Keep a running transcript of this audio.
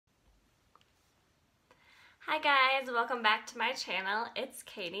Hi guys, welcome back to my channel. It's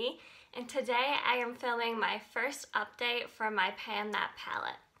Katie, and today I am filming my first update for my Pan That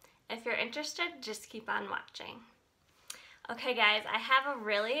palette. If you're interested, just keep on watching. Okay guys, I have a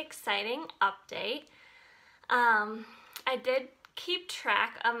really exciting update. I did keep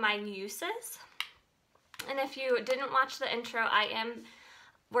track of my uses, and if you didn't watch the intro, I am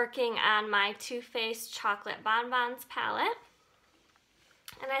working on my Too Faced Chocolate Bonbons palette,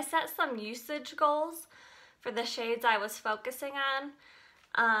 and I set some usage goals for the shades I was focusing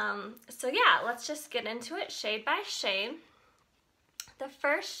on. So yeah, let's just get into it shade by shade. The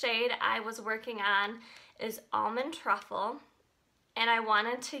first shade I was working on is Almond Truffle, and I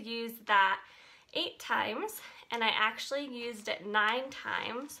wanted to use that 8 times, and I actually used it 9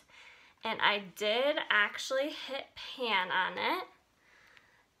 times, and I did actually hit pan on it.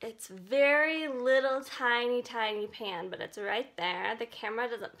 It's very little tiny pan, but it's right there. The camera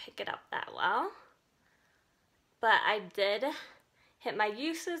doesn't pick it up that well. But I did hit my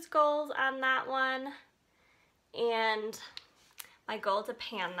usage goals on that one and my goal to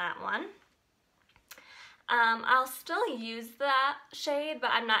pan that one. I'll still use that shade, but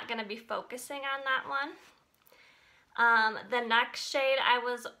I'm not going to be focusing on that one. The next shade I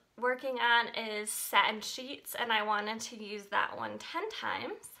was working on is Satin Sheets, and I wanted to use that one 10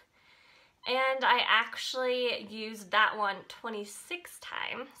 times. And I actually used that one 26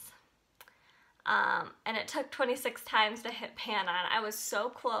 times. And it took 26 times to hit pan on. I was so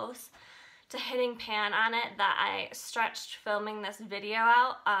close to hitting pan on it that I stretched filming this video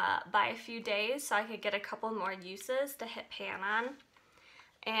out by a few days so I could get a couple more uses to hit pan on.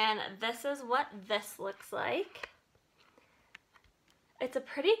 And this is what this looks like. It's a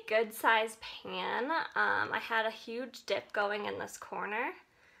pretty good size pan. I had a huge dip going in this corner.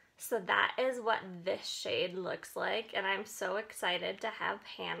 So that is what this shade looks like, and I'm so excited to have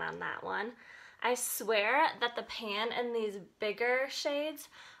pan on that one. I swear that the pan in these bigger shades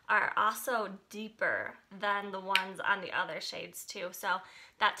are also deeper than the ones on the other shades too. So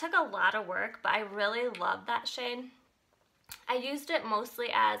that took a lot of work, but I really love that shade. I used it mostly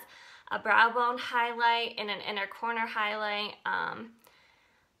as a brow bone highlight and an inner corner highlight.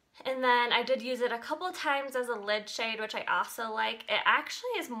 And then I did use it a couple times as a lid shade, which I also like. It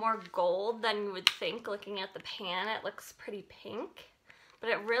actually is more gold than you would think looking at the pan. It looks pretty pink, but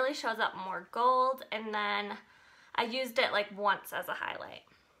it really shows up more gold. And then I used it like once as a highlight.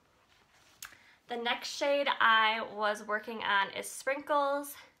 The next shade I was working on is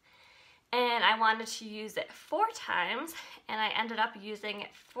Sprinkles, and I wanted to use it 4 times, and I ended up using it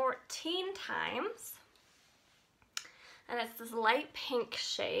 14 times. And it's this light pink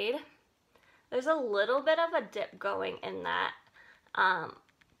shade. There's a little bit of a dip going in that,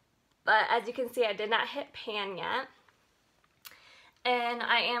 but as you can see, I did not hit pan yet. And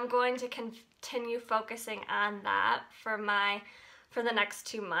I am going to continue focusing on that for the next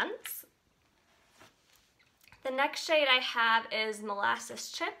 2 months. The next shade I have is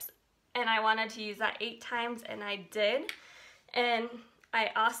Molasses Chips, and I wanted to use that 8 times, and I did. And I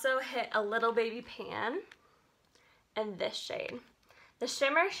also hit a little baby pan in this shade. The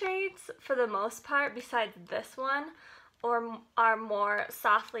shimmer shades, for the most part, besides this one, are more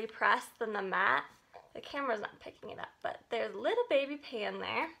softly pressed than the matte. The camera's not picking it up, but there's a little baby pan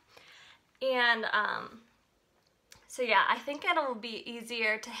there. And so yeah, I think it'll be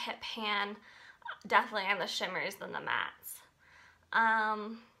easier to hit pan definitely on the shimmers than the mattes.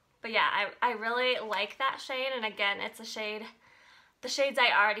 But yeah, I really like that shade, and again, it's a shade. The shades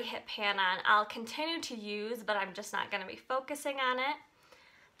I already hit pan on, I'll continue to use, but I'm just not going to be focusing on it.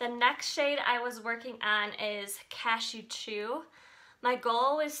 The next shade I was working on is Cashew Chew. My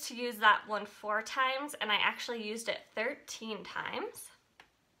goal was to use that one 4 times, and I actually used it 13 times.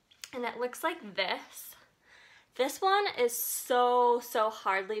 And it looks like this. This one is so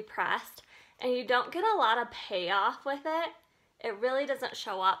hardly pressed, and you don't get a lot of payoff with it. It really doesn't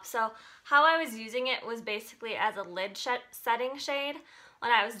show up. So how I was using it was basically as a lid setting shade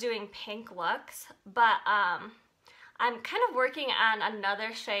when I was doing pink looks. But I'm kind of working on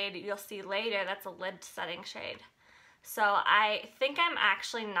another shade you'll see later that's a lid setting shade. So I think I'm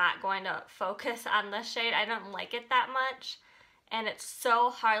actually not going to focus on this shade. I don't like it that much, and it's so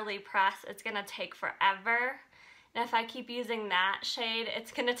hardly pressed. It's going to take forever. And if I keep using that shade,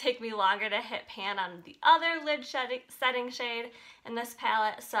 it's going to take me longer to hit pan on the other lid setting shade in this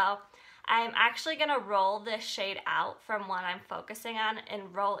palette. So I'm actually going to roll this shade out from what I'm focusing on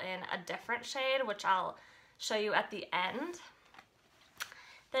and roll in a different shade, which I'll show you at the end.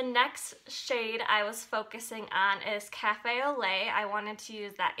 The next shade I was focusing on is Cafe au Lait. I wanted to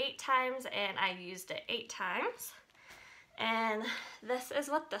use that 8 times, and I used it 8 times. And this is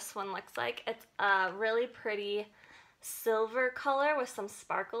what this one looks like. It's a really pretty silver color with some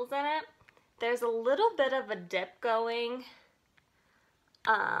sparkles in it. There's a little bit of a dip going,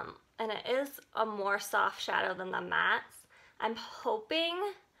 and it is a more soft shadow than the mattes. I'm hoping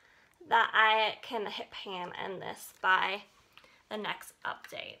that I can hit pan in this by the next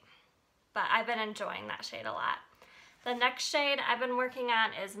update, but I've been enjoying that shade a lot. The next shade I've been working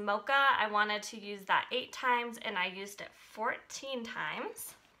on is Mocha. I wanted to use that 8 times and I used it 14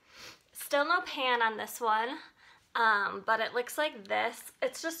 times. Still no pan on this one. But it looks like this.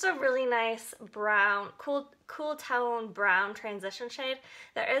 It's just a really nice brown, cool tone brown transition shade.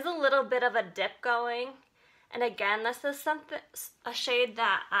 There is a little bit of a dip going. And again, this is a shade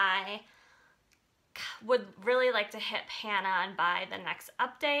that I would really like to hit pan on by the next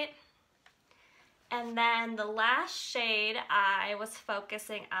update. And then the last shade I was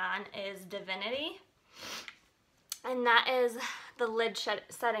focusing on is Divinity. And that is the lid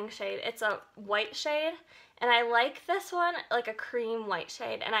setting shade. It's a white shade. And I like this one, like a cream white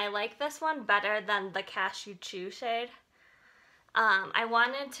shade, and I like this one better than the Cashew Chew shade. I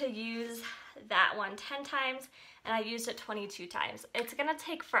wanted to use that one 10 times, and I used it 22 times. It's gonna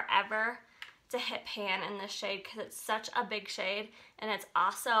take forever to hit pan in this shade because it's such a big shade, and it's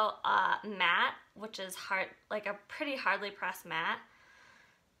also matte, which is hard, like a pretty hardly pressed matte.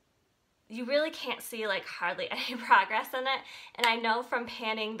 You really can't see like hardly any progress in it. And I know from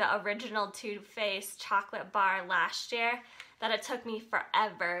panning the original Too Faced chocolate bar last year that it took me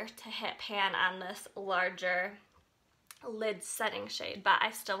forever to hit pan on this larger lid setting shade, but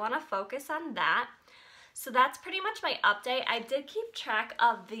I still want to focus on that. So that's pretty much my update. I did keep track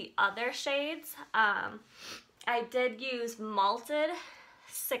of the other shades. I did use Malted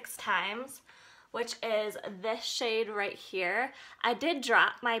 6 times, which is this shade right here. I did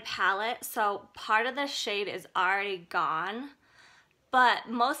drop my palette, so part of the shade is already gone, but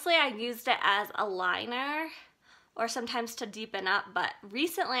mostly I used it as a liner or sometimes to deepen up, but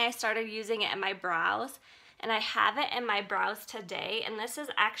recently I started using it in my brows, and I have it in my brows today, and this is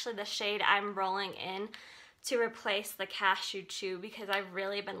actually the shade I'm rolling in to replace the Cashew Chew because I've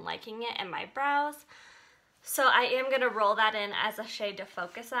really been liking it in my brows. So I am gonna roll that in as a shade to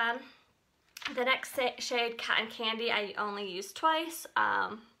focus on. The next shade, Cotton Candy, I only used twice.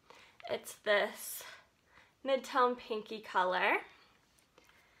 It's this mid-tone pinky color.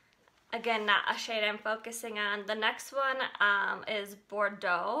 Again, not a shade I'm focusing on. The next one is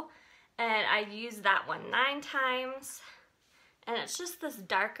Bordeaux, and I used that one 9 times. And it's just this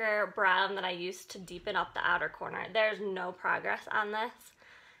darker brown that I used to deepen up the outer corner. There's no progress on this.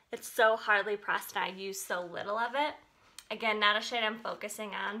 It's so hardly pressed and I use so little of it. Again, not a shade I'm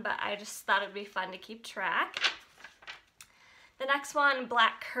focusing on, but I just thought it'd be fun to keep track. The next one,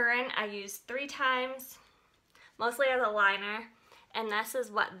 Black Currant, I used 3 times, mostly as a liner, and this is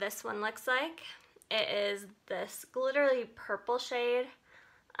what this one looks like. It is this glittery purple shade.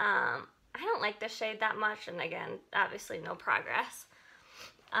 I don't like this shade that much, and again, obviously no progress.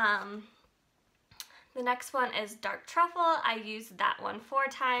 The next one is Dark Truffle. I used that one 4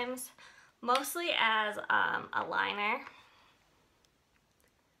 times, mostly as a liner.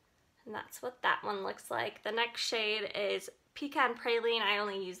 And that's what that one looks like. The next shade is Pecan Praline. I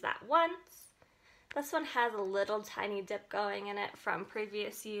only used that once. This one has a little tiny dip going in it from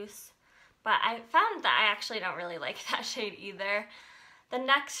previous use, but I found that I actually don't really like that shade either. The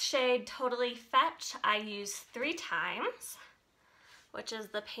next shade, Totally Fetch, I used 3 times, which is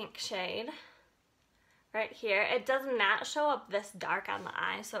the pink shade right here. It does not show up this dark on the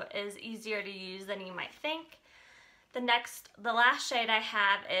eye, so it is easier to use than you might think. The last shade I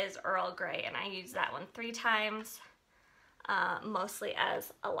have is Earl Grey, and I use that one 3 times, mostly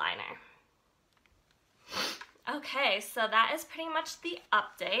as a liner. Okay, so that is pretty much the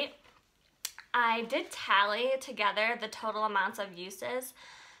update. I did tally together the total amounts of uses.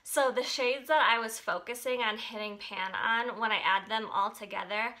 So the shades that I was focusing on hitting pan on, when I add them all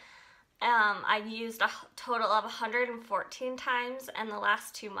together, I used a total of 114 times in the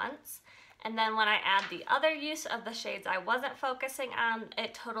last 2 months. And then when I add the other use of the shades I wasn't focusing on,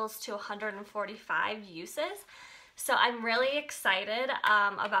 it totals to 145 uses. So I'm really excited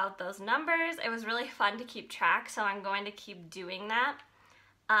about those numbers. It was really fun to keep track, so I'm going to keep doing that.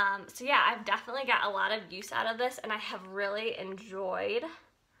 So yeah, I've definitely got a lot of use out of this, and I have really enjoyed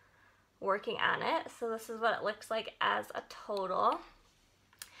working on it. So this is what it looks like as a total.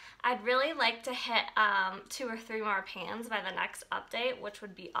 I'd really like to hit 2 or 3 more pans by the next update, which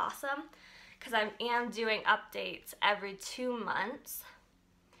would be awesome, because I am doing updates every 2 months.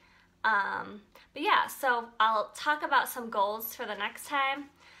 But yeah, so I'll talk about some goals for the next time.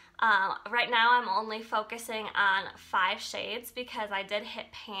 Right now I'm only focusing on 5 shades because I did hit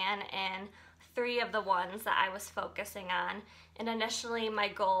pan in 3 of the ones that I was focusing on. And initially my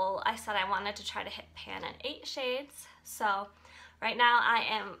goal, I said I wanted to try to hit pan in 8 shades. So right now I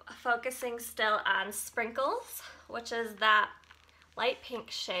am focusing still on Sprinkles, which is that light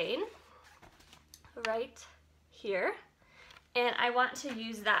pink shade right here. And I want to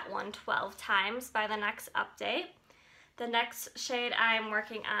use that one 12 times by the next update. The next shade I'm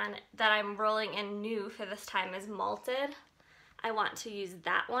working on that I'm rolling in new for this time is Malted. I want to use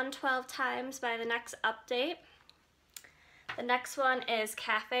that one 12 times by the next update. The next one is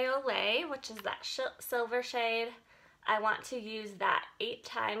Cafe au Lait, which is that silver shade. I want to use that 8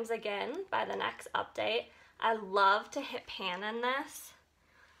 times again by the next update. I love to hit pan in this.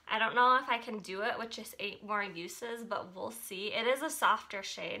 I don't know if I can do it with just 8 more uses, but we'll see. It is a softer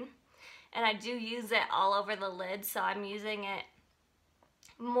shade, and I do use it all over the lid, so I'm using it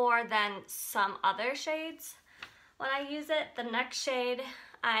more than some other shades when I use it. The next shade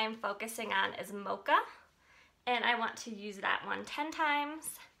I'm focusing on is Mocha, and I want to use that one 10 times,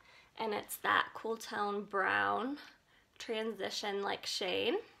 and it's that cool tone brown transition-like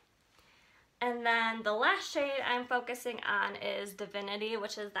shade. And then the last shade I'm focusing on is Divinity,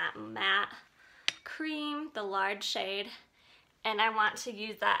 which is that matte cream, the large shade. And I want to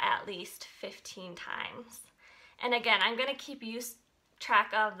use that at least 15 times. And again, I'm going to keep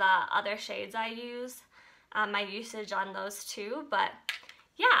track of the other shades I use, my usage on those too. But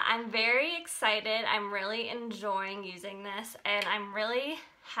yeah, I'm very excited. I'm really enjoying using this, and I'm really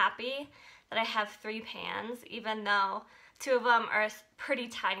happy that I have 3 pans, even though 2 of them are pretty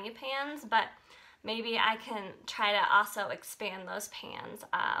tiny pans, but maybe I can try to also expand those pans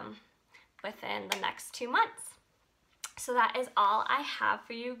within the next 2 months. So that is all I have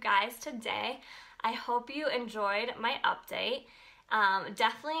for you guys today. I hope you enjoyed my update.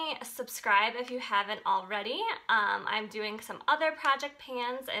 Definitely subscribe if you haven't already. I'm doing some other project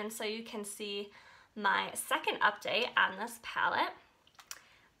pans, and so you can see my second update on this palette.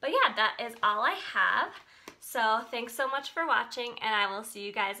 But yeah, that is all I have. So thanks so much for watching, and I will see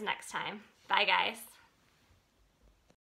you guys next time. Bye guys.